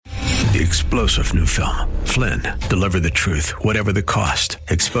The explosive new film, Flynn, deliver the truth, whatever the cost.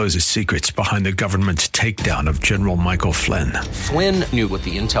 Exposes secrets behind the government's takedown of General Michael Flynn. Flynn knew what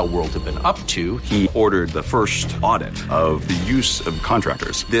the intel world had been up to. He ordered the first audit of the use of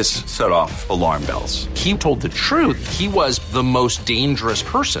contractors. This set off alarm bells. He told the truth. He was the most dangerous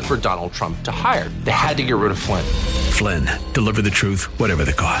person for Donald Trump to hire. They had to get rid of Flynn. Flynn, deliver the truth, whatever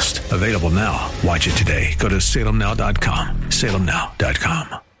the cost. Available now. Watch it today. Go to salemnow.com.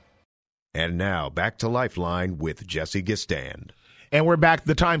 salemnow.com. And now, back to Lifeline with Jesse Gistand. And we're back.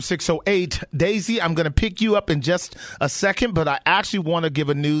 The time 6:08. Daisy, I'm going to pick you up in just a second, but I actually want to give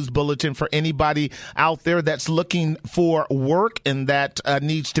a news bulletin for anybody out there that's looking for work and that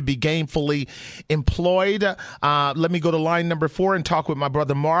needs to be gainfully employed. Let me go to line number 4 and talk with my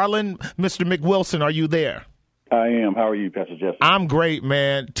brother Marlon. Mr. McWilson, are you there? I am. How are you, Pastor Jesse? I'm great,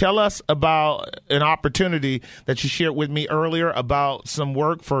 man. Tell us about an opportunity that you shared with me earlier about some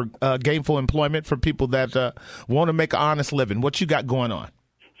work for gainful employment for people that want to make an honest living. What you got going on?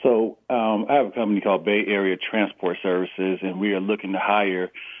 So I have a company called Bay Area Transport Services, and we are looking to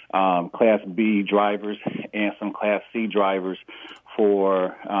hire Class B drivers and some Class C drivers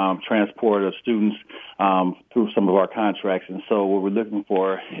for transport of students through some of our contracts. And so what we're looking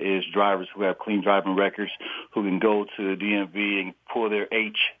for is drivers who have clean driving records, who can go to the DMV and pull their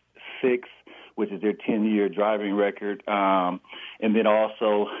H6, which is their 10-year driving record, and then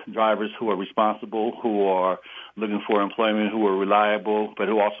also drivers who are responsible, who are looking for employment, who are reliable, but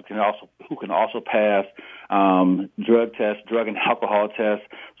who can also pass drug tests, drug and alcohol tests,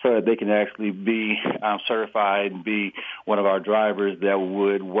 so that they can actually be certified and be one of our drivers that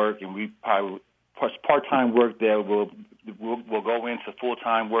would work. And we probably part-time work that will go into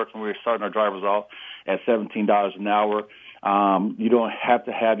full-time work, and we're starting our drivers off at $17 an hour. You don't have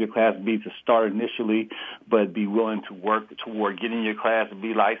to have your Class B to start initially, but be willing to work toward getting your Class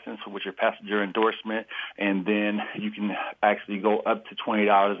B license with your passenger endorsement, and then you can actually go up to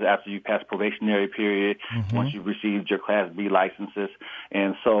 $20 after you pass probationary period once you've received your Class B licenses.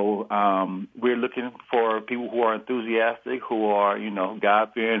 And so we're looking for people who are enthusiastic, who are,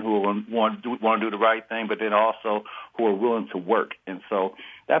 God-fearing, who want to do the right thing, but then also who are willing to work. And so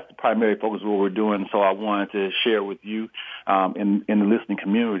that's the primary focus of what we're doing. So I wanted to share with you in the listening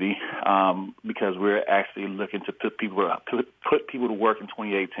community because we're actually looking to put people to work in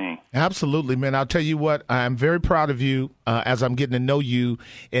 2018. Absolutely, man. I'll tell you what, I'm very proud of you as I'm getting to know you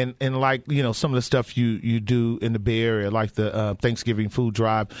and like, some of the stuff you do in the Bay Area, like the Thanksgiving food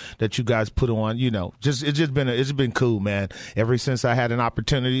drive that you guys put on, it's been cool, man. Ever since I had an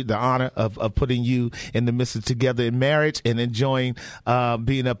opportunity, the honor of putting you in the midst of together in marriage and enjoying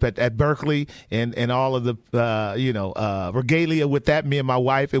being up at Berkeley and all of the, regalia with that, me and my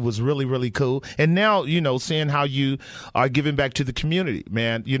wife, it was really, really cool. And now, seeing how you are giving back to the community,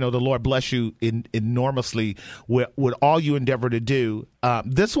 man, the Lord bless you enormously with all you endeavor to do.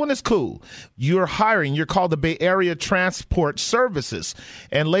 This one is cool. You're called the Bay Area Transport Services.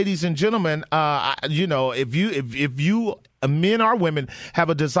 And ladies and gentlemen, if you men or women have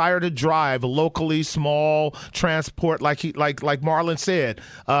a desire to drive locally, small transport, like Marlon said,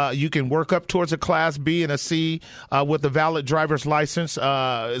 you can work up towards a Class B and a C with a valid driver's license.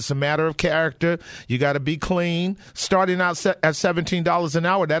 It's a matter of character. You got to be clean. Starting out at $17 an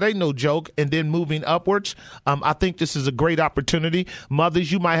hour, that ain't no joke. And then moving upwards, I think this is a great opportunity.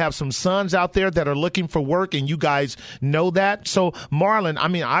 Mothers, you might have some sons out there that are looking for work, and you guys know that. So, Marlon,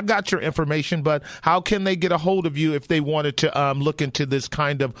 I got your information, but how can they get a hold of you if they wanted to look into this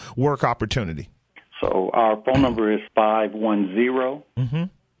kind of work opportunity? So our phone number is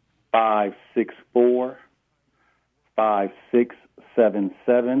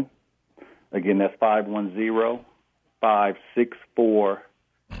 510-564-5677. Again, that's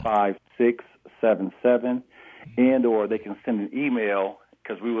 510-564-5677. And or they can send an email,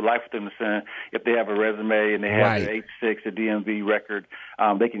 because we would like for them to send, if they have a resume and they have their H6, a DMV record,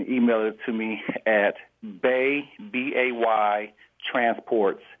 they can email it to me at Bay, B-A-Y,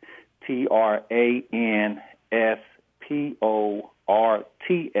 Transports, TRANSPORTS,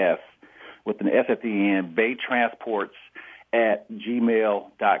 with an S at the end, Bay Transports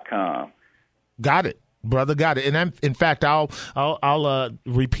 @gmail.com. Got it. Brother, got it. And in fact, I'll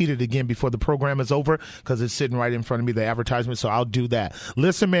repeat it again before the program is over, because it's sitting right in front of me, the advertisement. So I'll do that.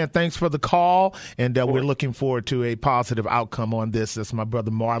 Listen, man, thanks for the call, and we're looking forward to a positive outcome on this. That's my brother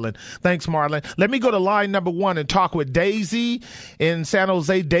Marlon. Thanks, Marlon. Let me go to line number 1 and talk with Daisy in San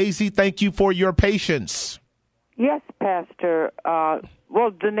Jose. Daisy, thank you for your patience. Yes, Pastor. Well,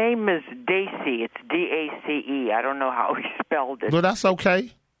 the name is Daisy. It's D-A-C-E. I don't know how he spelled it. Well, that's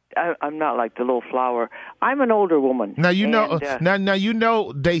okay. I'm not like the little flower. I'm an older woman. Now you know. Now you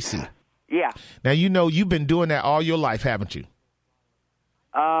know Daisy. Yeah. Now, you know you've been doing that all your life, haven't you?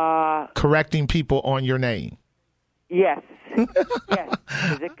 Correcting people on your name. Yes. Yes.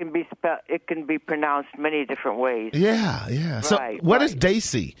 Because it can be pronounced many different ways. Yeah, yeah. So what is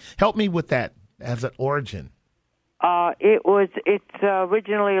Daisy? Help me with that as an origin. It's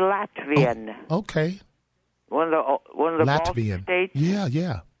originally Latvian. Oh, okay. One of the Baltic states.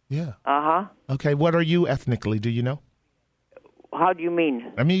 Yeah. Uh-huh. Okay, what are you ethnically? Do you know? How do you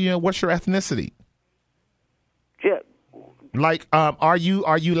mean? I mean, what's your ethnicity? Like, are you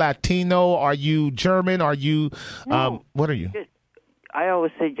Latino? Are you German? Are you, what are you? I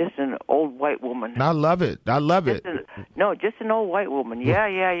always say just an old white woman. I love it. Just an old white woman.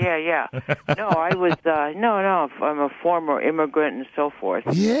 Yeah. No, I was, I'm a former immigrant and so forth.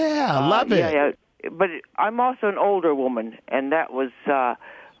 Yeah, I love it. Yeah. But I'm also an older woman, and that was,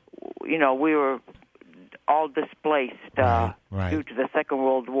 we were all displaced due to the Second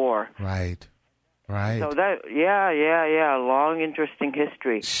World War. Right. So that, long, interesting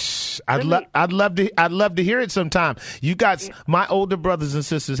history. I'd love to hear it sometime. You got my older brothers and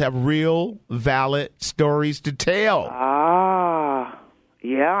sisters have real, valid stories to tell.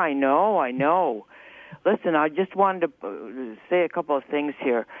 Yeah, I know. Listen, I just wanted to say a couple of things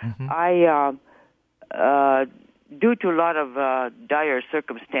here. Mm-hmm. Due to a lot of dire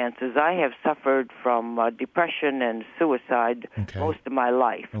circumstances, I have suffered from depression and suicide most of my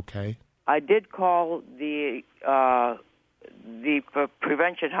life. Okay. I did call the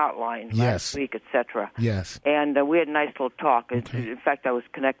prevention hotline last week, etc. Yes. And we had a nice little talk. Okay. In fact, I was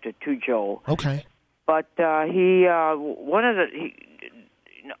connected to Joel. Okay. But one of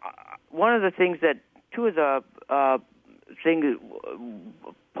the things that two of the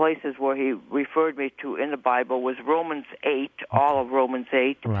places where he referred me to in the Bible was Romans 8, all of Romans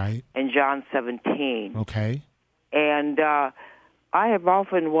 8, right, and John 17. Okay. And I have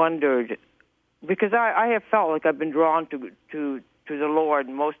often wondered, because I have felt like I've been drawn to the Lord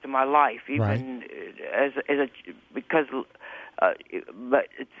most of my life, even because but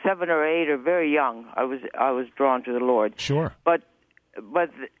at 7 or 8 or very young, I was drawn to the Lord. Sure. But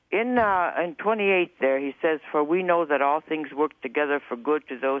in 28 there, he says, "For we know that all things work together for good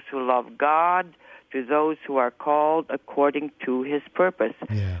to those who love God, to those who are called according to His purpose."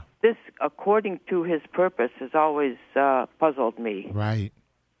 Yeah. This, according to His purpose, has always puzzled me. Right.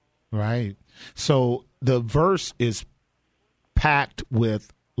 So the verse is packed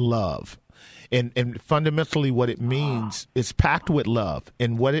with love. And fundamentally what it means is packed with love.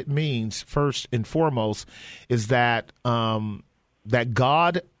 And what it means, first and foremost, is that that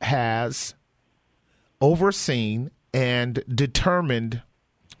God has overseen and determined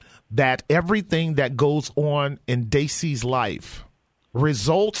that everything that goes on in Daisy's life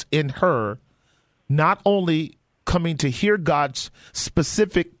results in her not only coming to hear God's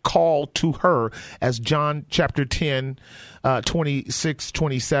specific call to her, as John chapter 10, 26,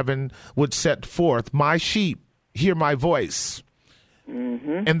 27 would set forth, "My sheep hear my voice,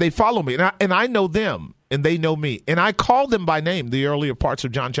 and they follow me, and I know them, and they know me, and I call them by name," the earlier parts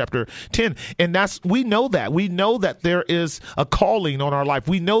of John chapter 10. And we know that there is a calling on our life.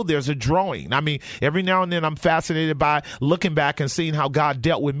 We know there's a drawing. I mean, every now and then I'm fascinated by looking back and seeing how God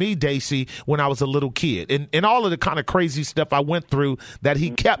dealt with me, Daisy, when I was a little kid, and all of the kind of crazy stuff I went through that He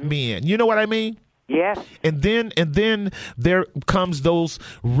kept me in. You know what I mean? Yes. And then there comes those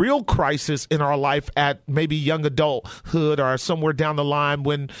real crises in our life at maybe young adulthood or somewhere down the line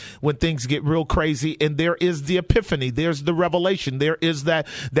when things get real crazy, and there is the epiphany, there's the revelation, there is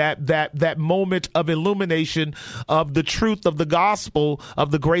that moment of illumination of the truth of the gospel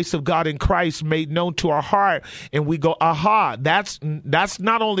of the grace of God in Christ made known to our heart, and we go, aha, that's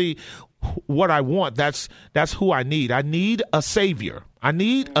not only what I want, that's who I need. I need a savior. I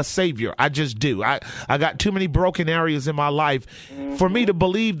just do. I got too many broken areas in my life for me to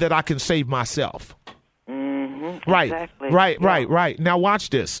believe that I can save myself. Right. Exactly. Right. Now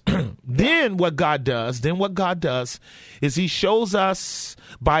watch this. Then what God does is He shows us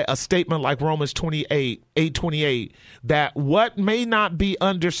by a statement like Romans 8:28, that what may not be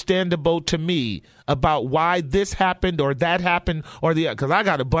understandable to me about why this happened or that happened or the other, because I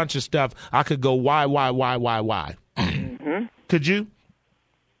got a bunch of stuff I could go why. Could you?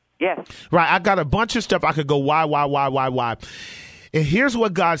 Yes. Right. I got a bunch of stuff I could go why. And here's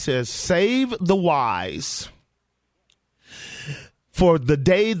what God says: save the wise for the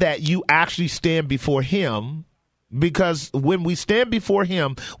day that you actually stand before Him, because when we stand before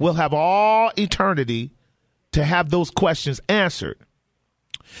Him, we'll have all eternity to have those questions answered.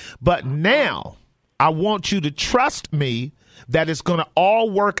 But now I want you to trust me that it's going to all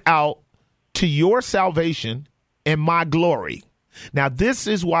work out to your salvation and my glory. Now, this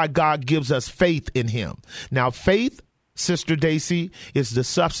is why God gives us faith in him. Now, faith, Sister Daisy, is the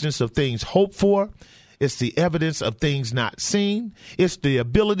substance of things hoped for. It's the evidence of things not seen. It's the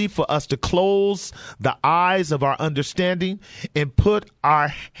ability for us to close the eyes of our understanding and put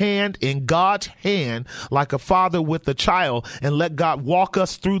our hand in God's hand like a father with a child and let God walk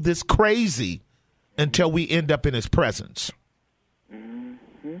us through this crazy until we end up in his presence.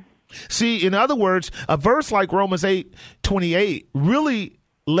 Mm-hmm. See, in other words, a verse like Romans 8:28 really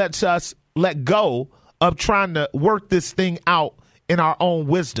lets us let go of trying to work this thing out in our own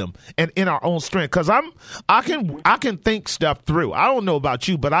wisdom and in our own strength. Because I can think stuff through. I don't know about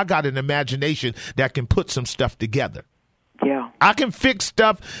you, but I got an imagination that can put some stuff together. Yeah. I can fix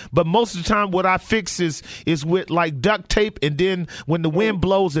stuff, but most of the time what I fix is with like duct tape, and then when the wind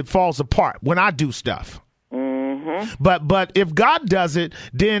blows, it falls apart when I do stuff. Mm-hmm. But if God does it,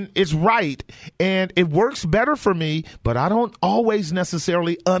 then it's right, and it works better for me, but I don't always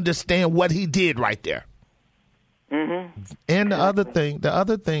necessarily understand what he did right there. Mm-hmm. And the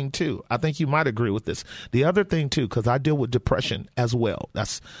other thing too, I think you might agree with this. The other thing too, because I deal with depression as well.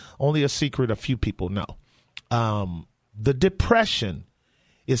 That's only a secret a few people know. The depression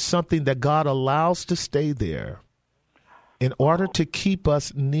is something that God allows to stay there in order to keep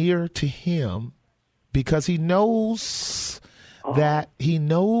us near to him, because he knows that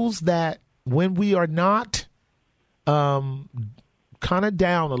when we are not kind of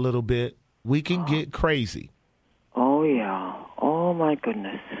down a little bit, we can get crazy. Oh, yeah. Oh, my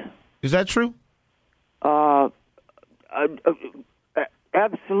goodness. Is that true?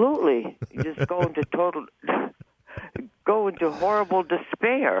 Absolutely. You just go into horrible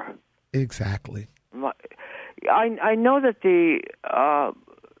despair. Exactly. I know that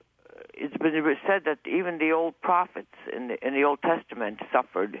it's been said that even the old prophets in the Old Testament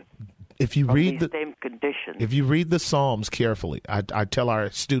suffered. If you read the same conditions. If you read the Psalms carefully, I tell our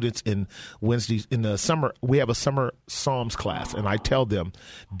students in Wednesdays in the summer, we have a summer Psalms class, and I tell them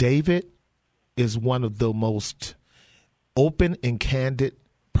David is one of the most open and candid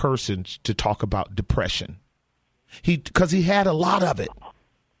persons to talk about depression. Because he had a lot of it.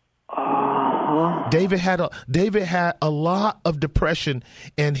 David had a lot of depression,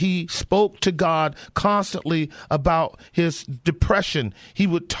 and he spoke to God constantly about his depression. He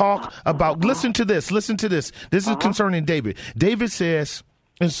would talk about, listen to this. This is concerning David. David says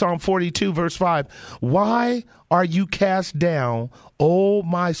in Psalm 42, verse 5, "Why are you cast down, O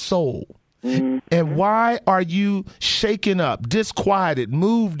my soul? And why are you shaken up, disquieted,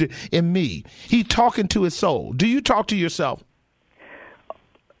 moved in me?" He talking to his soul. Do you talk to yourself?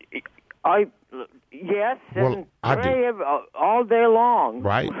 Yes, well, and I pray do. all day long.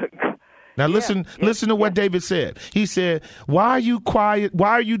 Right. Now listen to what David said. He said, "Why are you quiet? Why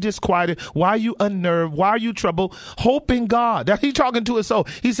are you disquieted? Why are you unnerved? Why are you troubled? Hope in God." Now he's talking to his soul.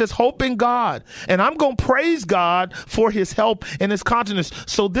 He says, "Hope in God." And I'm going to praise God for his help and his countenance.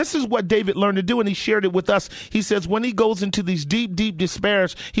 So this is what David learned to do, and he shared it with us. He says when he goes into these deep, deep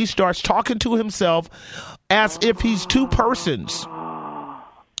despairs, he starts talking to himself as if he's two persons.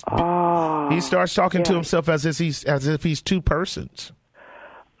 He starts talking to himself as if he's two persons.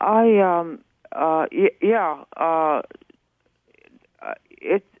 It's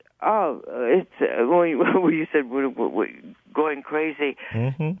when you said we're going crazy.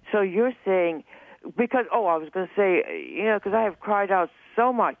 Mm-hmm. So you're saying because I was going to say because I have cried out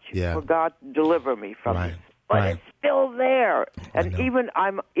so much for God to deliver me from this. But it's still there, and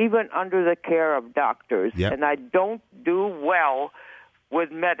I'm even under the care of doctors, and I don't do well with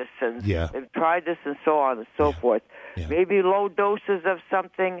medicines. Yeah. They've tried this and so on and so forth. Yeah. Maybe low doses of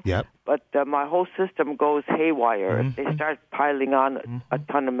something, but my whole system goes haywire if they start piling on a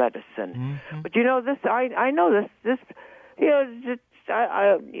ton of medicine. Mm-hmm. But this, I know this,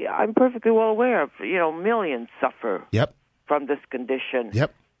 I'm perfectly well aware of, millions suffer from this condition.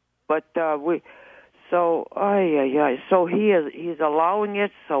 Yep. But so he's allowing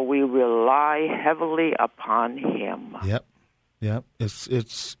it, so we rely heavily upon him. Yep. Yeah,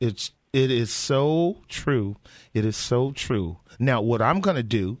 it is so true. It is so true. Now, what I'm going to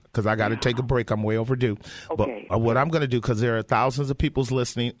do, because I got to take a break, I'm way overdue. Okay. But what I'm going to do, because there are thousands of people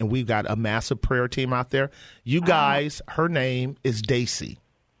listening, and we've got a massive prayer team out there. You guys, her name is Daisy.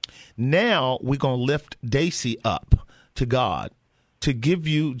 Now we're going to lift Daisy up to God to give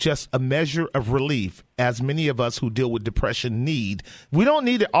you just a measure of relief, as many of us who deal with depression need. We don't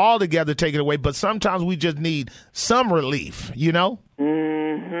need it all together, take it away, but sometimes we just need some relief,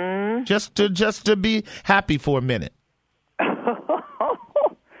 Mm-hmm. Just to be happy for a minute.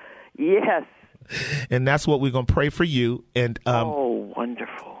 Yes. And that's what we're going to pray for you. And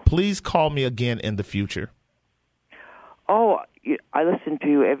wonderful. Please call me again in the future. Oh, I listen to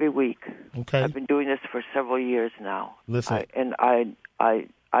you every week. Okay. I've been doing this for several years now. Listen. I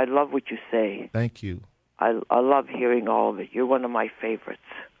love what you say. Thank you. I love hearing all of it. You're one of my favorites.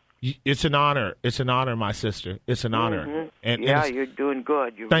 It's an honor. It's an honor, my sister. It's an honor. Mm-hmm. And you're doing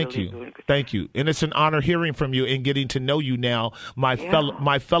good. Thank you. Doing good. Thank you. And it's an honor hearing from you and getting to know you now, my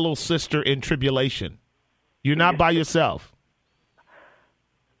fellow sister in tribulation. You're not by yourself.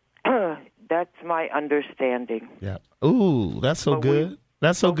 That's my understanding. Yeah. Ooh, that's so good.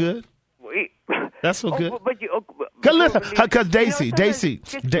 That's so good. That's so good. Because Daisy.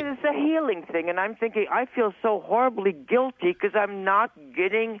 It's a healing thing, and I'm thinking I feel so horribly guilty because I'm not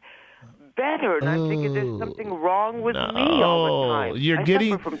getting better, and I'm thinking there's something wrong with me all the time. You're I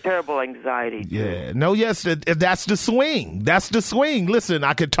getting suffer from terrible anxiety. Yeah. No. Yes. That's the swing. That's the swing. Listen,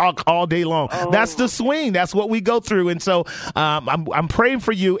 I could talk all day long. That's the swing. That's what we go through, and so I'm praying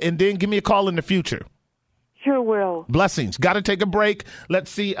for you, and then give me a call in the future. Sure will. Blessings. Got to take a break. Let's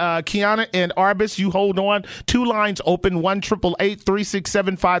see. Kiana and Arbus, you hold on. 2 lines open,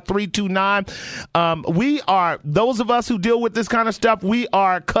 1-888-367-5329. We are, those of us who deal with this kind of stuff, we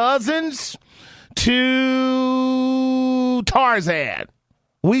are cousins to Tarzan.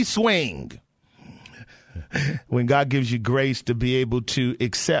 We swing. When God gives you grace to be able to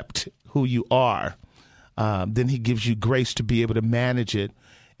accept who you are, then he gives you grace to be able to manage it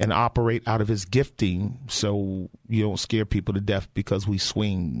and operate out of his gifting so you don't scare people to death because we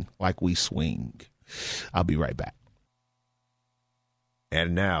swing like we swing. I'll be right back.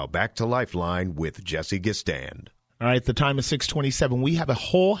 And now back to Lifeline with Jesse Gistand. All right, the time is 6:27. We have a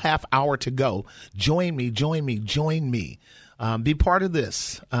whole half hour to go. Join me. Be part of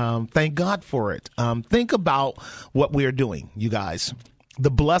this. Thank God for it. Think about what we're doing, you guys. The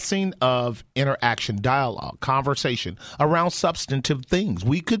blessing of interaction, dialogue, conversation around substantive things.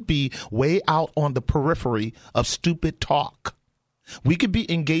 We could be way out on the periphery of stupid talk. We could be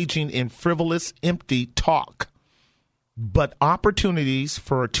engaging in frivolous, empty talk. But opportunities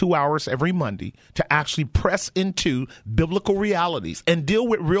for 2 hours every Monday to actually press into biblical realities and deal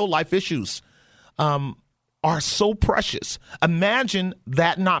with real life issues are so precious. Imagine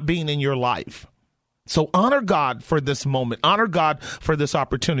that not being in your life. So honor God for this moment. Honor God for this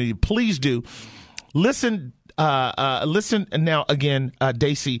opportunity. Please do. Listen now again,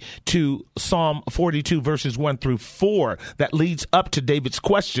 Daisy, to Psalm 42, verses 1-4. That leads up to David's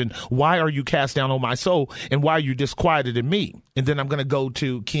question, why are you cast down, O my soul, and why are you disquieted in me? And then I'm going to go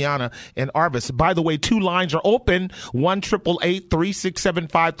to Kiana and Arbus. By the way, 2 lines are open,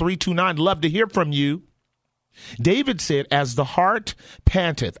 1-888-367-5329. Love to hear from you. David said, as the hart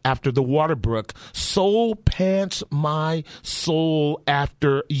panteth after the water brook, so pants my soul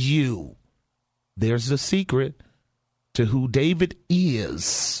after you. There's the secret to who David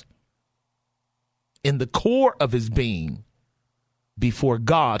is in the core of his being before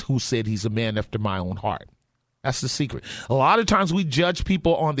God, who said he's a man after my own heart. That's the secret. A lot of times we judge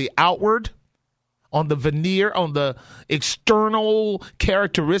people on the outward, on the veneer, on the external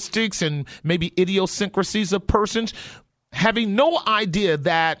characteristics and maybe idiosyncrasies of persons, having no idea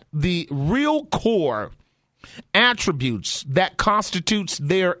that the real core attributes that constitutes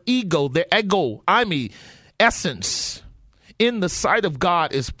their ego, essence in the sight of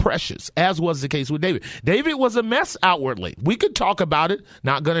God is precious, as was the case with David. David was a mess outwardly. We could talk about it,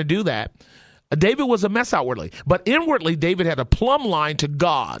 not going to do that. David was a mess outwardly, but inwardly, David had a plumb line to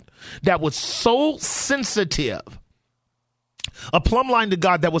God that was so sensitive. A plumb line to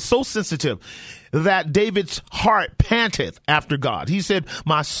God that was so sensitive that David's heart panteth after God. He said,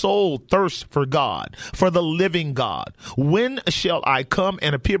 my soul thirsts for God, for the living God. When shall I come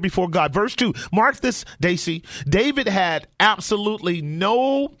and appear before God? Verse 2, mark this, Daisy. David had absolutely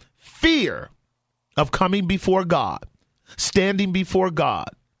no fear of coming before God, standing before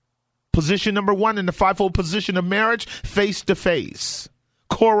God. Position number 1 in the fivefold position of marriage, face to face.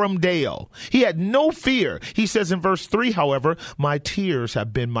 Coram Deo. He had no fear. He says in verse 3, however, my tears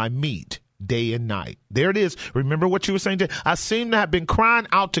have been my meat day and night. There it is. Remember what you were saying? I seem to have been crying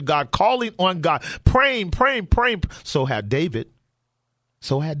out to God, calling on God, praying. So had David.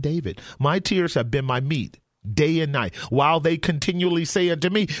 My tears have been my meat day and night, while they continually say unto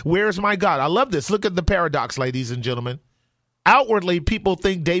me, where's my God? I love this. Look at the paradox, ladies and gentlemen. Outwardly, people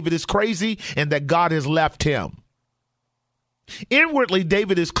think David is crazy and that God has left him. Inwardly,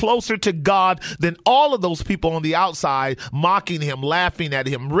 David is closer to God than all of those people on the outside, mocking him, laughing at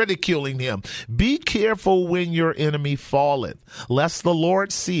him, ridiculing him. Be careful when your enemy falleth, lest the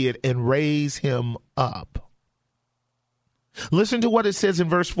Lord see it and raise him up. Listen to what it says in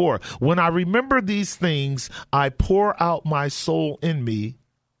verse 4. When I remember these things, I pour out my soul in me.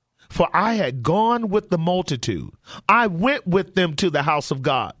 For I had gone with the multitude. I went with them to the house of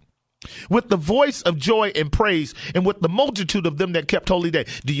God, with the voice of joy and praise, and with the multitude of them that kept holy day.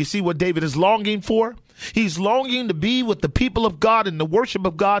 Do you see what David is longing for? He's longing to be with the people of God in the worship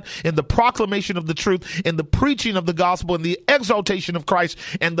of God, in the proclamation of the truth, in the preaching of the gospel, in the exaltation of Christ,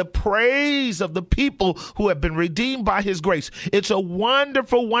 and the praise of the people who have been redeemed by his grace. It's a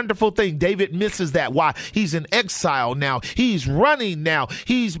wonderful, wonderful thing. David misses that. Why? He's in exile now. He's running now.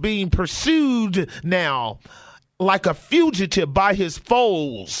 He's being pursued now like a fugitive by his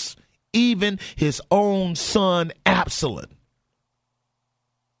foes, even his own son Absalom.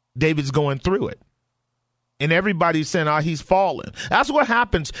 David's going through it. And everybody's saying, he's fallen. That's what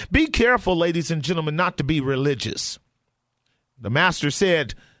happens. Be careful, ladies and gentlemen, not to be religious. The master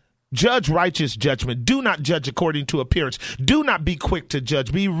said, judge righteous judgment. Do not judge according to appearance. Do not be quick to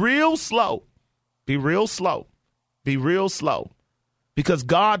judge. Be real slow. Be real slow. Be real slow. Because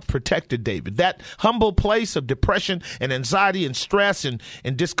God protected David. That humble place of depression and anxiety and stress and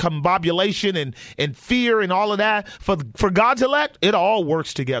discombobulation and fear and all of that, for God's elect, it all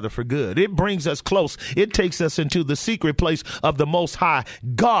works together for good. It brings us close. It takes us into the secret place of the Most High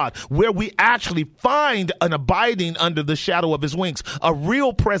God, where we actually find an abiding under the shadow of his wings, a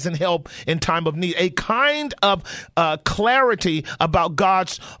real present help in time of need, a kind of clarity about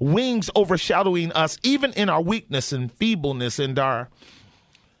God's wings overshadowing us, even in our weakness and feebleness and our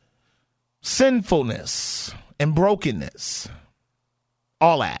sinfulness and brokenness.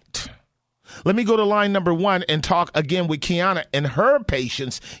 All that. Let me go to line number 1 and talk again with Kiana and her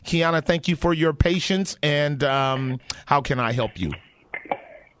patience. Kiana, thank you for your patience. And how can I help you?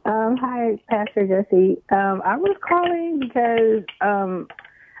 Hi, Pastor Jesse. I was calling because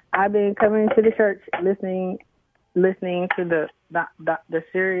I've been coming to the church listening to the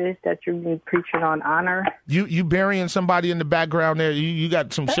series that you've been preaching on honor. You burying somebody in the background there? You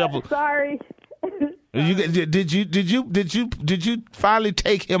got some shovel. Sorry. Did you finally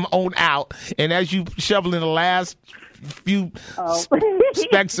take him on out? And as you shoveling the last few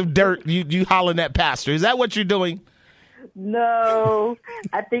specks of dirt, you hollering at pastor. Is that what you're doing? No,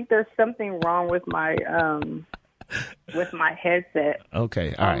 I think there's something wrong with my headset.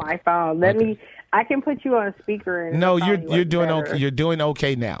 Okay, all on right. My phone. I can put you on speaker. And no, you're doing better. Okay. You're doing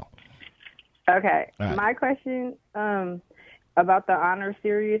okay now. Okay. Right. My question about the honor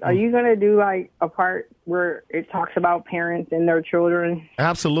series: are you going to do like a part where it talks about parents and their children?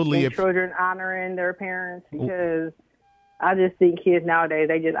 Absolutely. And children honoring their parents, because I just think kids nowadays,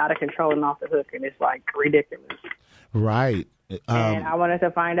 they just out of control and off the hook, and it's like ridiculous. Right. And I wanted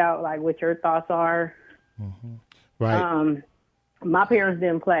to find out like what your thoughts are. Mm-hmm. Right. My parents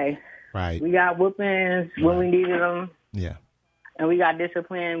didn't play. Right. We got whoopings when we needed them. Yeah. And we got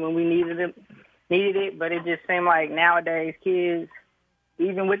discipline when we needed it. But it just seemed like nowadays kids,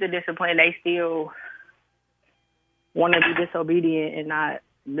 even with the discipline, they still want to be disobedient and not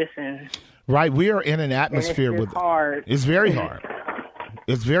listen. Right. We are in an atmosphere with hard. It's very hard.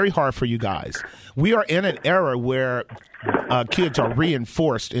 It's very hard for you guys. We are in an era where kids are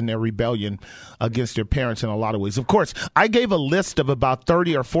reinforced in their rebellion against their parents in a lot of ways. Of course, I gave a list of about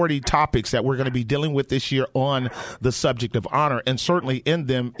 30 or 40 topics that we're going to be dealing with this year on the subject of honor. And certainly in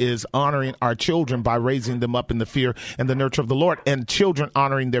them is honoring our children by raising them up in the fear and the nurture of the Lord, and children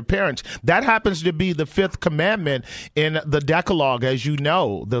honoring their parents. That happens to be the 5th commandment in the Decalogue. As you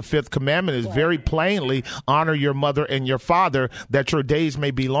know, the 5th commandment is very plainly honor your mother and your father, that your days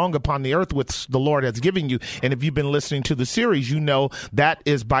may be long upon the earth which the Lord has given you. And if you've been listening to the series, you know that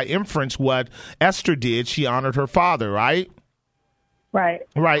is by inference what Esther did. She honored her father, right? Right.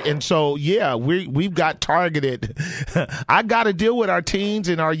 Right. And so, yeah, we've got targeted. I got to deal with our teens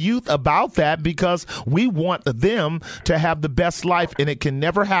and our youth about that, because we want them to have the best life. And it can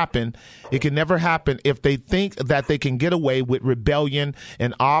never happen. It can never happen if they think that they can get away with rebellion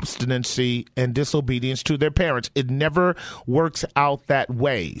and obstinacy and disobedience to their parents. It never works out that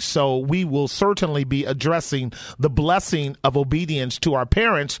way. So we will certainly be addressing the blessing of obedience to our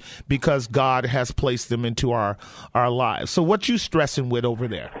parents, because God has placed them into our lives. So what you stressing with over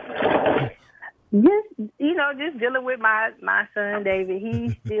there? Just dealing with my son David.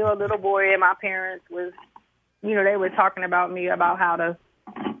 He's still a little boy, and my parents was, they were talking about me about how to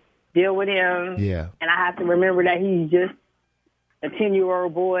deal with him. Yeah. And I have to remember that he's just a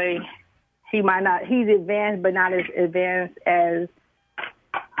 10-year-old boy. He's advanced, but not as advanced as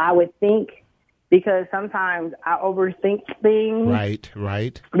I would think, because sometimes I overthink things.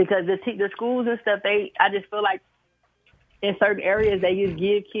 Right. Because the schools and stuff, I just feel like in certain areas, they just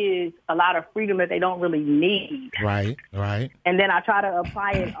give kids a lot of freedom that they don't really need. Right. And then I try to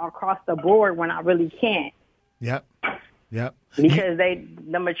apply it across the board when I really can't. Yep. Yep. Because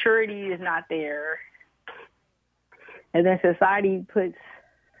the maturity is not there. And then society puts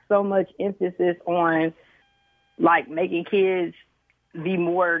so much emphasis on like making kids be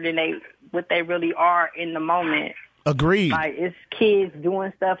more than what they really are in the moment. Agreed. Like it's kids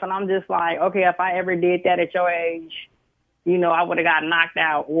doing stuff, and I'm just like, okay, if I ever did that at your age, you know, I would have got knocked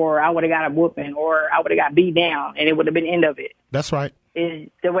out, or I would have got a whooping, or I would have got beat down, and it would have been the end of it. That's right. Is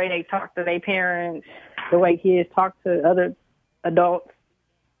the way they talk to their parents, the way kids talk to other adults,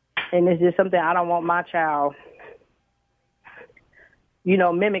 and it's just something I don't want my child, you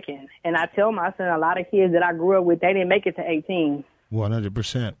know, mimicking. And I tell my son, a lot of kids that I grew up with, they didn't make it to 18.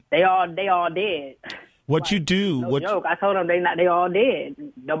 100%. They all dead. What like, you do? No joke. I told them they all dead.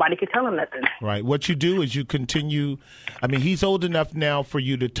 Nobody could tell them nothing. Right. What you do is you continue. I mean, he's old enough now for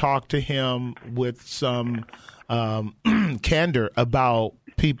you to talk to him with some candor about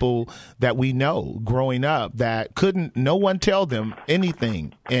people that we know growing up that couldn't no one tell them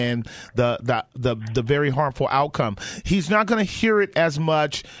anything, and the very harmful outcome. He's not going to hear it as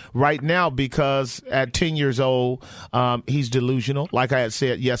much right now because at 10 years old, he's delusional. Like I had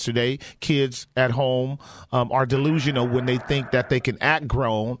said yesterday, kids at home are delusional when they think that they can act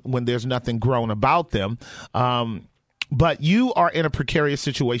grown when there's nothing grown about them. But you are in a precarious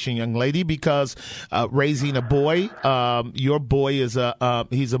situation, young lady, because raising a boy, your boy is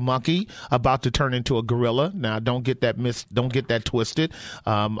he's a monkey about to turn into a gorilla. Now, don't get that twisted.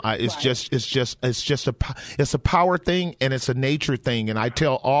 It's a power thing and it's a nature thing. And I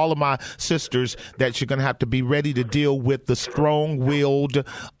tell all of my sisters that you're going to have to be ready to deal with the strong-willed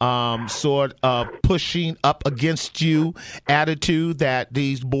sort of pushing up against you attitude that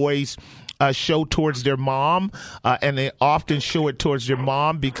these boys show towards their mom, and they often show it towards their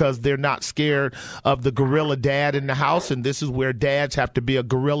mom because they're not scared of the gorilla dad in the house. And this is where dads have to be a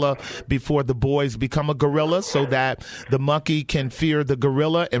gorilla before the boys become a gorilla, so that the monkey can fear the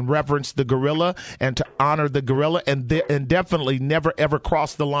gorilla and reverence the gorilla and to honor the gorilla, and definitely never ever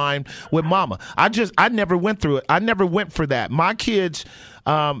cross the line with mama. I never went through it. I never went for that. My kids,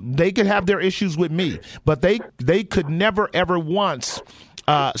 they could have their issues with me, but they could never ever once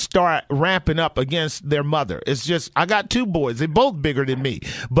start ramping up against their mother. It's just, I got two boys. They're both bigger than me,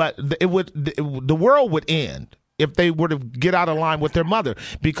 but the world would end if they were to get out of line with their mother,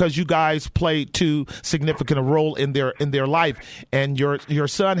 because you guys play too significant a role in their life. And your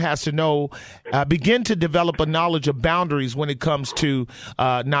son has to know, begin to develop a knowledge of boundaries when it comes to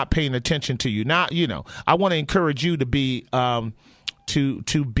not paying attention to you. Now, you know, I want to encourage you to be a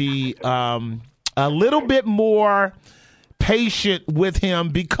little bit more patient with him,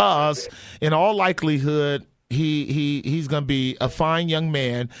 because in all likelihood he's going to be a fine young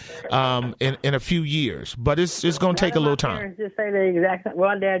man in a few years, but it's going to take a little time. Just say the exact same.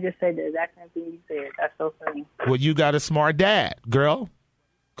 Well, Dad just said the exact same thing you said. That's so funny. Well, you got a smart dad, girl,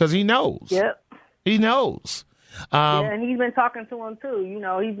 because he knows. Yep. He knows. Yeah, and he's been talking to him too. You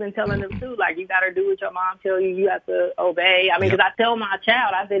know, he's been telling him too, like, you got to do what your mom tell you. You have to obey. I mean, because I tell my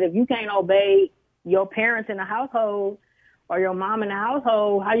child, I said, if you can't obey your parents in the household or your mom in the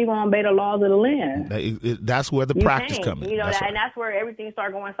household, how you going to obey the laws of the land? That's where the practice comes in. You know, and that's where everything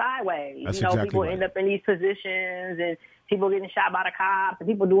starts going sideways. That's you know, exactly people right. end up in these positions, and people getting shot by the cops, and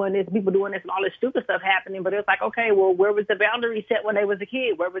people doing this, and all this stupid stuff happening. But it's like, okay, well, where was the boundary set when they was a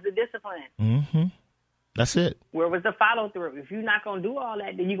kid? Where was the discipline? Mm-hmm. That's it. Where was the follow through? If you're not going to do all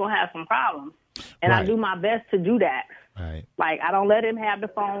that, then you're going to have some problems. And Right. I do my best to do that. Right. Like, I don't let him have the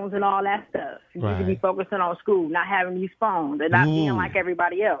phones and all that stuff. You need to be focusing on school, not having these phones, and not being like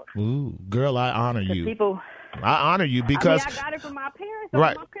everybody else. Ooh, girl, I honor you. People, I honor you because I got it from my parents.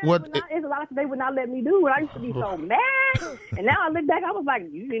 Right. My parents it's a lot of stuff they would not let me do, and I used to be so mad. And now I look back, I was like,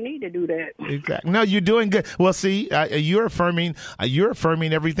 you didn't need to do that. Exactly. No, you're doing good. Well, see, you're affirming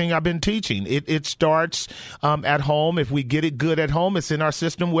everything I've been teaching. It starts at home. If we get it good at home, it's in our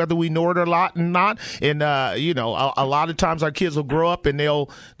system, whether we know it or not. And you know, a lot of times our kids will grow up and they'll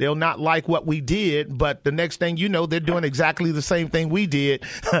not like what we did, but the next thing you know, they're doing exactly the same thing we did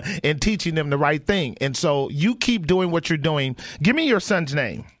and teaching them the right thing. And so you keep doing what you're doing. Give me your son's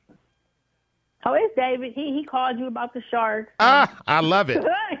name. Oh, it's David. He called you about the sharks. I love it.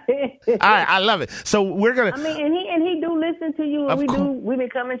 I love it. So we're gonna. I mean, and he do listen to you. And we've been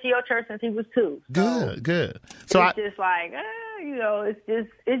coming to your church since he was 2. Good. So it's just like, you know, it's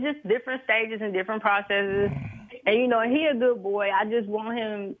just different stages and different processes. And you know, he a good boy. I just want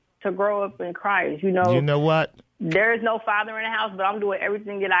him to grow up in Christ. You know. You know what? There is no father in the house, but I'm doing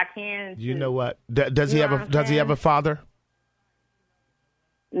everything that I can. You know what? Does he have a father?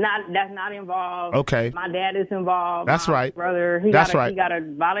 That's not involved. Okay. My dad is involved. That's my right. Brother. He got a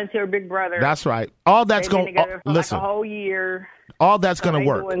volunteer big brother. That's right. All that's They've been going. together for Listen. like a whole year. All that's going to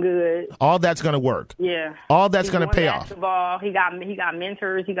work. Doing good. All that's going to work. Yeah. All that's going to pay off. He got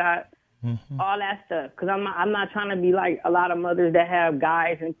mentors. He got all that stuff. Because I'm not trying to be like a lot of mothers that have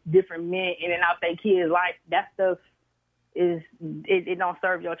guys and different men in and out their kids' life. That stuff it don't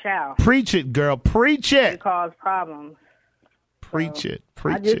serve your child. Preach it, girl. Preach it. It cause problems. Preach it.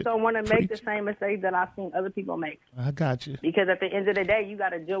 Preach it. I just don't want to make the same mistake that I've seen other people make. I got you. Because at the end of the day, you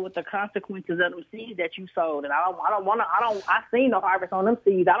got to deal with the consequences of them seeds that you sowed, and I seen the harvest on them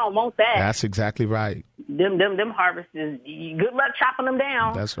seeds. I don't want that. That's exactly right. Them harvests is good luck chopping them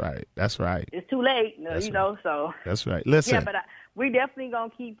down. That's right. That's right. It's too late, So that's right. Listen. Yeah, but we definitely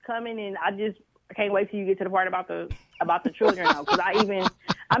gonna keep coming, and I can't wait till you get to the part about the children now.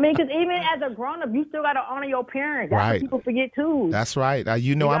 Because even as a grown up, you still got to honor your parents. That's right. what people forget too. That's right. I'm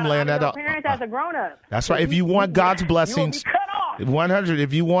laying that up. Parents as a grown up. That's right. If you want God's blessings, you will be cut off. 100.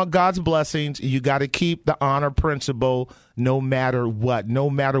 If you want God's blessings, you got to keep the honor principle, no matter what,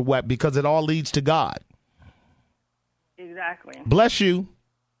 because it all leads to God. Exactly. Bless you,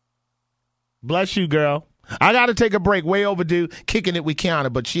 girl. I got to take a break. Way overdue. Kicking it with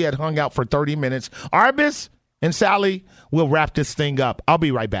Kiana, but she had hung out for 30 minutes. Arbis and Sally will wrap this thing up. I'll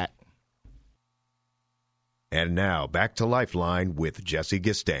be right back. And now back to Lifeline with Jesse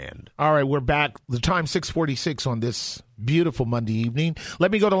Gistand. All right, we're back. The time 6:46 on this beautiful Monday evening.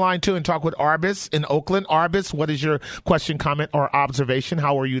 Let me go to line 2 and talk with Arbis in Oakland. Arbis, what is your question, comment, or observation?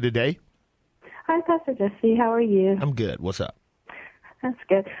 How are you today? Hi, Pastor Jesse. How are you? I'm good. What's up? That's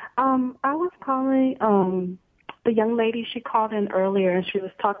good. I was calling the young lady. She called in earlier, and she was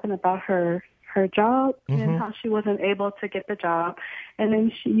talking about her job and how she wasn't able to get the job. And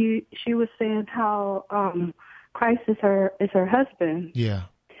then she was saying how Christ is her husband. Yeah.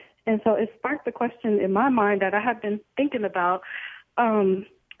 And so it sparked the question in my mind that I have been thinking about.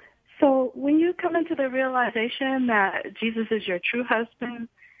 So when you come into the realization that Jesus is your true husband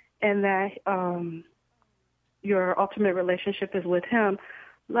and that your ultimate relationship is with him,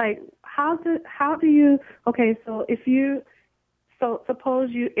 like how do you suppose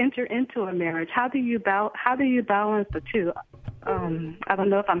you enter into a marriage, how do you balance the two? I don't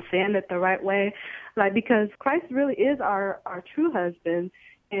know if I'm saying it the right way, like, because Christ really is our true husband,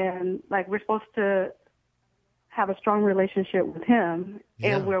 and like we're supposed to have a strong relationship with him,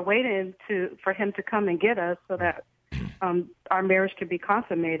 and we're waiting for him to come and get us so that our marriage can be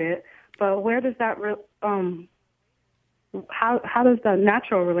consummated. But where does that how does the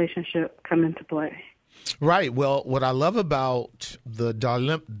natural relationship come into play? Right. Well, what I love about the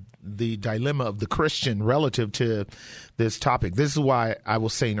dilemma of the Christian relative to this topic, this is why I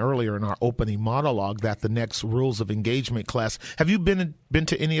was saying earlier in our opening monologue that the next Rules of Engagement class, have you been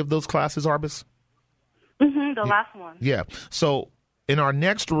to any of those classes, Arbis? The last one. Yeah. So in our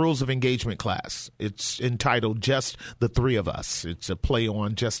next Rules of Engagement class, it's entitled Just the Three of Us. It's a play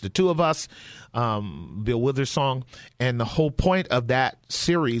on Just the Two of Us, Bill Withers song. And the whole point of that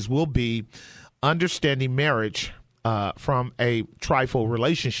series will be understanding marriage from a trifold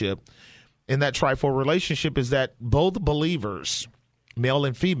relationship. And that trifold relationship is that both believers, male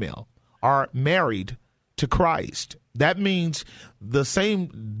and female, are married to Christ. That means the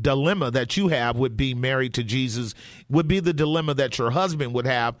same dilemma that you have with being married to Jesus would be the dilemma that your husband would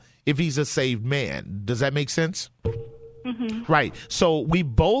have if he's a saved man. Does that make sense? Mm-hmm. Right. So we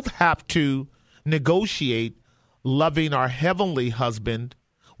both have to negotiate loving our heavenly husband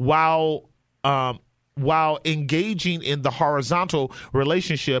while engaging in the horizontal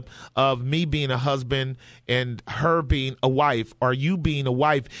relationship of me being a husband and her being a wife, or you being a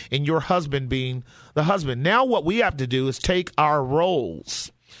wife and your husband being the husband. Now what we have to do is take our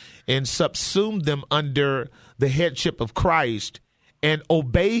roles and subsume them under the headship of Christ and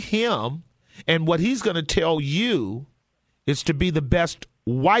obey him. And what he's going to tell you is to be the best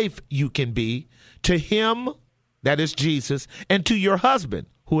wife you can be to him, that is Jesus, and to your husband,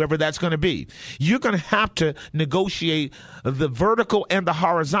 whoever that's going to be. You're going to have to negotiate the vertical and the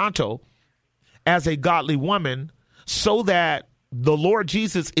horizontal as a godly woman so that the Lord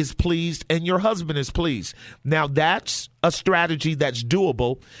Jesus is pleased and your husband is pleased. Now, that's a strategy that's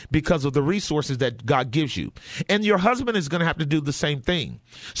doable because of the resources that God gives you. And your husband is going to have to do the same thing.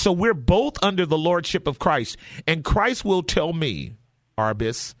 So we're both under the lordship of Christ. And Christ will tell me,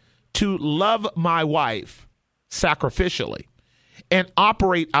 Arbis, to love my wife sacrificially and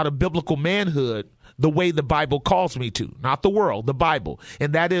operate out of biblical manhood the way the Bible calls me to, not the world, the Bible.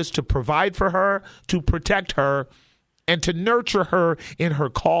 And that is to provide for her, to protect her, and to nurture her in her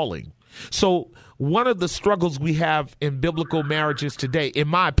calling. So one of the struggles we have in biblical marriages today, in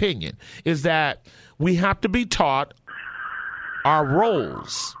my opinion, is that we have to be taught our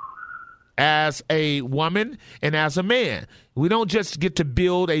roles as a woman and as a man. We don't just get to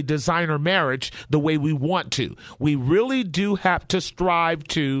build a designer marriage the way we want to. We really do have to strive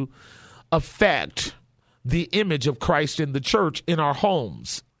to affect the image of Christ in the church in our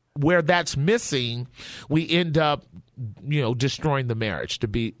homes. Where that's missing, we end up, destroying the marriage, to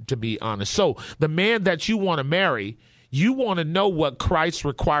be honest. So the man that you want to marry, you want to know what Christ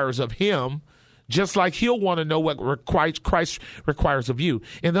requires of him, just like he'll want to know what Christ requires of you.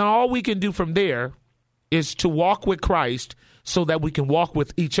 And then all we can do from there is to walk with Christ so that we can walk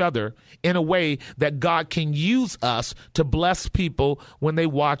with each other in a way that God can use us to bless people when they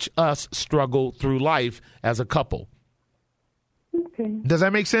watch us struggle through life as a couple. Okay. Does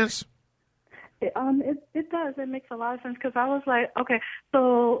that make sense? It does. It makes a lot of sense, because I was like, okay,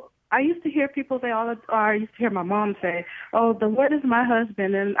 so I used to hear people say I used to hear my mom say, oh, the Lord is my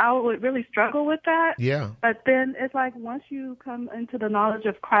husband, and I would really struggle with that. Yeah. But then it's like once you come into the knowledge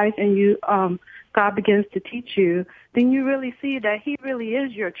of Christ and you God begins to teach you, then you really see that he really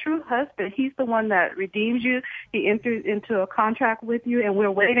is your true husband. He's the one that redeems you. He entered into a contract with you, and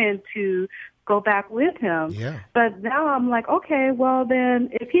we're waiting to go back with him. Yeah. But now I'm like, okay, well then,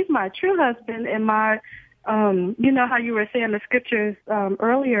 if he's my true husband and my, you know how you were saying the scriptures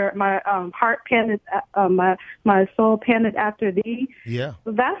earlier, my heart panted, my soul panted after thee. Yeah.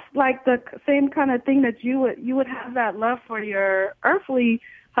 That's like the same kind of thing that you would have that love for your earthly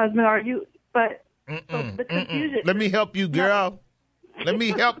husband, or you, but so the confusion. Let me help you, girl. Let me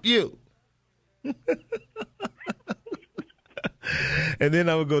help you. And then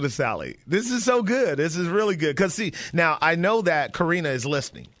I would go to Sally. This is so good. This is really good. Because, see, now I know that Karina is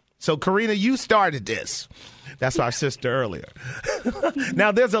listening. So, Karina, you started this. That's our sister earlier.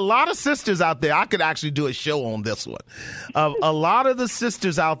 Now, there's a lot of sisters out there. I could actually do a show on this one. A lot of the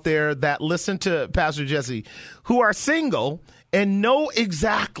sisters out there that listen to Pastor Jesse who are single and know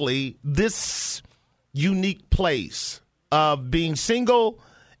exactly this unique place of being single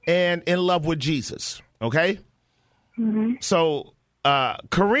and in love with Jesus. Okay? Mm-hmm. So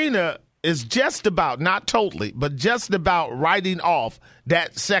Karina is just about, not totally, but just about writing off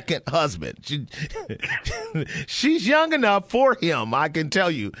that second husband. She's young enough for him, I can tell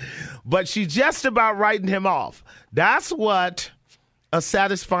you, but she's just about writing him off. That's what a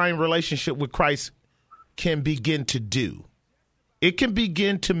satisfying relationship with Christ can begin to do. It can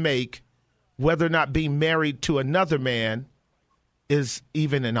begin to make whether or not being married to another man is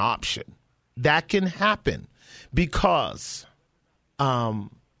even an option. That can happen because of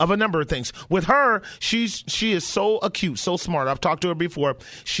a number of things. With her, she is so acute, so smart. I've talked to her before.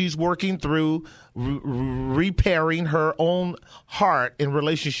 She's working through repairing her own heart in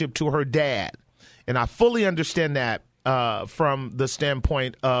relationship to her dad. And I fully understand that from the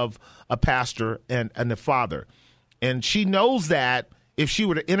standpoint of a pastor and a father. And she knows that if she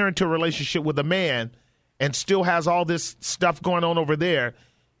were to enter into a relationship with a man and still has all this stuff going on over there,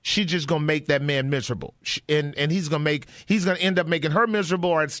 she's just going to make that man miserable. And he's going to end up making her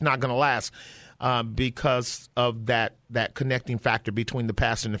miserable, or it's not going to last because of that connecting factor between the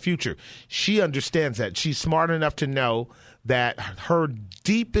past and the future. She understands that. She's smart enough to know that her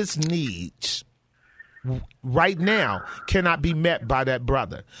deepest needs right now cannot be met by that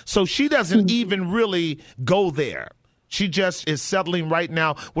brother. So she doesn't even really go there. She just is settling right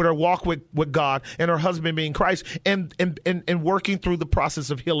now with her walk with God and her husband being Christ, and working through the process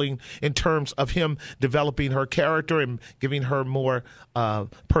of healing in terms of him developing her character and giving her more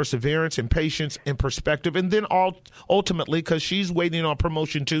perseverance and patience and perspective. And then ultimately, because she's waiting on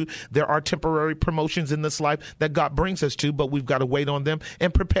promotion too, there are temporary promotions in this life that God brings us to, but we've got to wait on them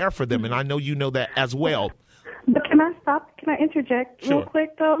and prepare for them. And I know you know that as well. But can I stop? Can I interject real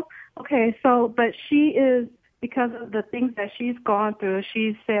quick, though? Okay, so, but she is, because of the things that she's gone through,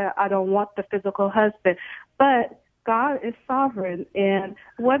 she said, I don't want the physical husband. But God is sovereign. And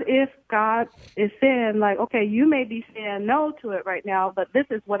what if God is saying, like, okay, you may be saying no to it right now, but this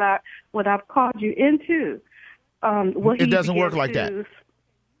is what I've called you into. It doesn't work like that.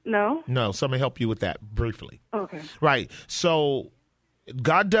 No? No, so let me help you with that briefly. Okay. Right. So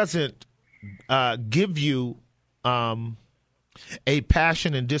God doesn't give you a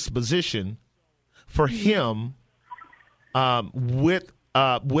passion and disposition for him with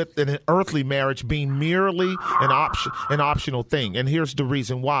an earthly marriage being merely an optional thing. And here's the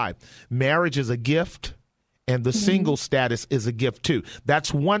reason why. Marriage is a gift, and the single status is a gift too.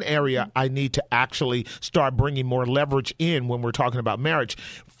 That's one area I need to actually start bringing more leverage in when we're talking about marriage.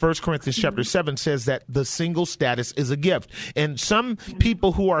 1 Corinthians chapter 7 says that the single status is a gift. And some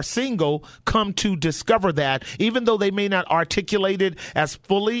people who are single come to discover that, even though they may not articulate it as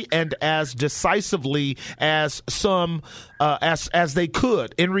fully and as decisively as some as they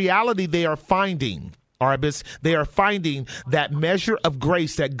could. In reality, they are finding that measure of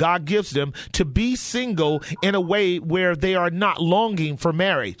grace that God gives them to be single in a way where they are not longing for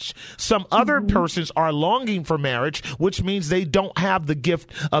marriage. Some other persons are longing for marriage, which means they don't have the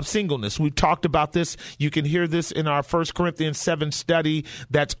gift of singleness. We've talked about this. You can hear this in our 1 Corinthians 7 study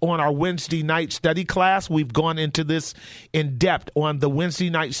that's on our Wednesday night study class. We've gone into this in depth on the Wednesday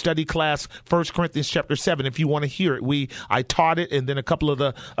night study class, 1 Corinthians chapter 7. If you want to hear it, I taught it, and then a couple of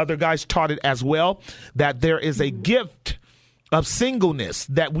the other guys taught it as well. That there is a gift of singleness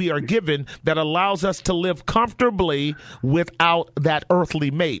that we are given that allows us to live comfortably without that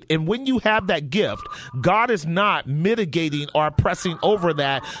earthly mate. And when you have that gift, God is not mitigating or pressing over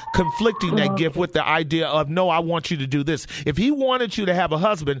that, conflicting that gift with the idea of, no, I want you to do this. If he wanted you to have a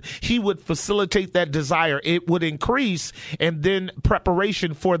husband, he would facilitate that desire. It would increase, and then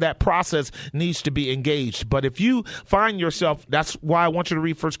preparation for that process needs to be engaged. But if you find yourself, that's why I want you to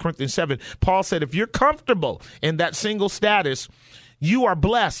read 1 Corinthians 7. Paul said, if you're comfortable in that single status, you are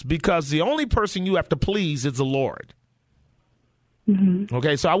blessed, because the only person you have to please is the Lord.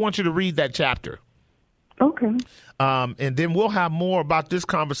 Okay, so I want you to read that chapter. Okay. And then we'll have more about this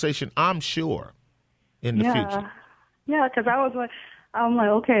conversation, I'm sure, in the future. Yeah, because I'm like,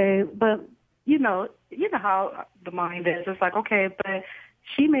 okay, but you know how the mind is. It's like, okay, but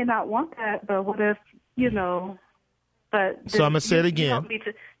she may not want that, but what if, but so I'm going to say it again.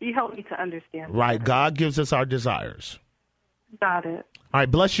 You help me to understand. Right, that. God gives us our desires. Got it. All right,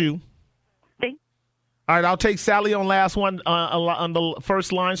 bless you. Thanks. All right, I'll take Sally on last one on the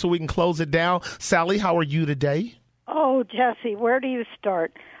first line so we can close it down. Sally, how are you today? Oh, Jesse, where do you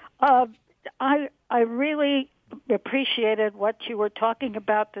start? I really appreciated what you were talking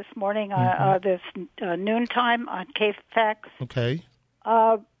about this morning, this noontime on KFAX. Okay.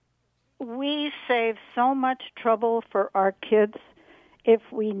 We save so much trouble for our kids if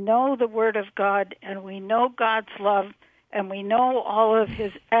we know the Word of God and we know God's love and we know all of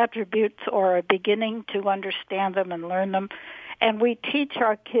His attributes, or are beginning to understand them and learn them, and we teach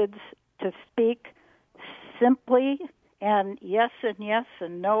our kids to speak simply and yes and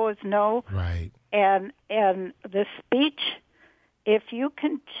no is no. Right. And the speech, if you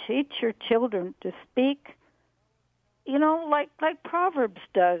can teach your children to speak, like Proverbs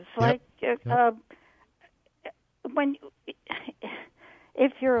does,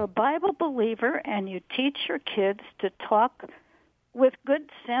 if you're a Bible believer and you teach your kids to talk with good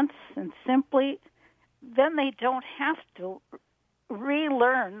sense and simply, then they don't have to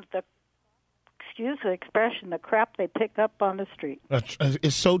relearn excuse the expression, the crap they pick up on the street.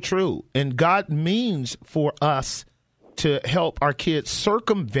 It's so true. And God means for us to help our kids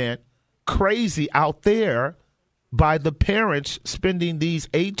circumvent crazy out there by the parents spending these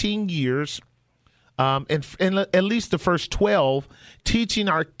 18 years and at least the first 12, teaching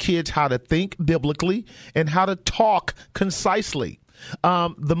our kids how to think biblically and how to talk concisely.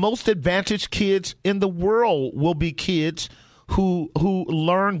 The most advantaged kids in the world will be kids who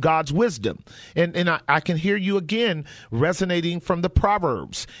learn God's wisdom. And I can hear you again resonating from the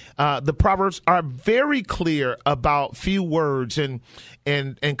Proverbs. The Proverbs are very clear about few words and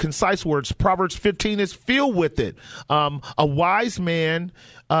concise words. Proverbs 15 is filled with it. A wise man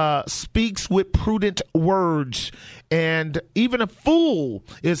speaks with prudent words, and even a fool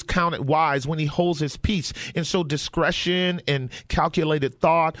is counted wise when he holds his peace. And so discretion and calculated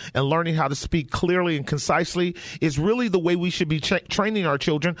thought and learning how to speak clearly and concisely is really the way we should be training our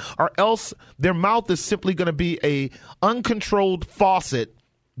children, or else their mouth is simply going to be a uncontrolled faucet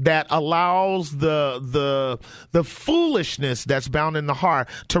that allows the foolishness that's bound in the heart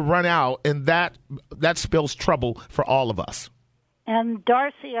to run out, and that spells trouble for all of us. And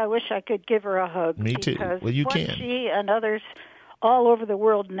Darcy, I wish I could give her a hug. Me too. Well, you can. She and others all over the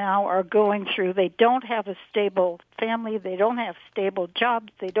world now are going through. They don't have a stable family. They don't have stable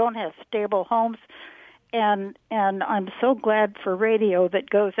jobs. They don't have stable homes. And I'm so glad for radio that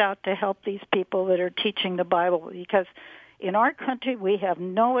goes out to help these people that are teaching the Bible, because in our country we have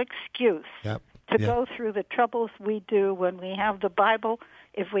no excuse to go through the troubles we do when we have the Bible.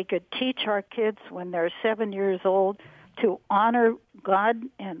 If we could teach our kids when they're 7 years old to honor God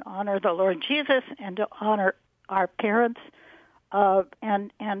and honor the Lord Jesus and to honor our parents,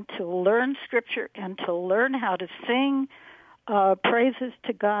 and to learn Scripture and to learn how to sing, praises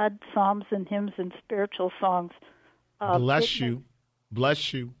to God, psalms and hymns and spiritual songs. Bless you.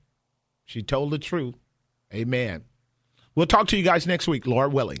 Bless you. She told the truth. Amen. We'll talk to you guys next week,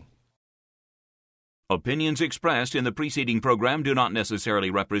 Lord willing. Opinions expressed in the preceding program do not necessarily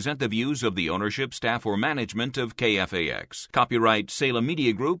represent the views of the ownership, staff, or management of KFAX. Copyright Salem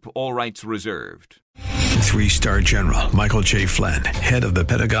Media Group, all rights reserved. 3-star General Michael J. Flynn, head of the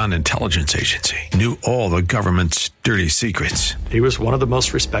Pentagon Intelligence Agency, knew all the government's dirty secrets. He was one of the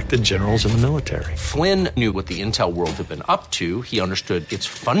most respected generals in the military. Flynn knew what the intel world had been up to. He understood its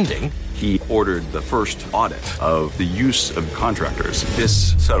funding. He ordered the first audit of the use of contractors.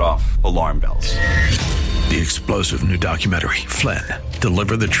 This set off alarm bells. The explosive new documentary, Flynn,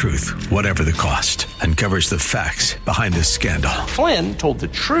 Deliver the Truth, Whatever the Cost, uncovers the facts behind this scandal. Flynn told the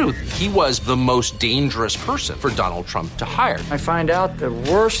truth. He was the most dangerous person for Donald Trump to hire. I find out the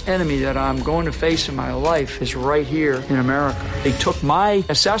worst enemy that I'm going to face in my life is right here in America. They took my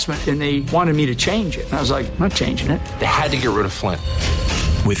assessment and they wanted me to change it. And I was like, I'm not changing it. They had to get rid of Flynn.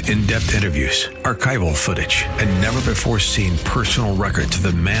 With in-depth interviews, archival footage, and never-before-seen personal records of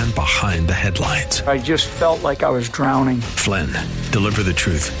the man behind the headlines. I just felt like I was drowning. Flynn, Deliver the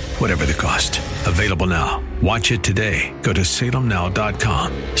Truth, Whatever the Cost. Available now. Watch it today. Go to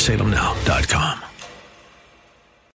salemnow.com. salemnow.com.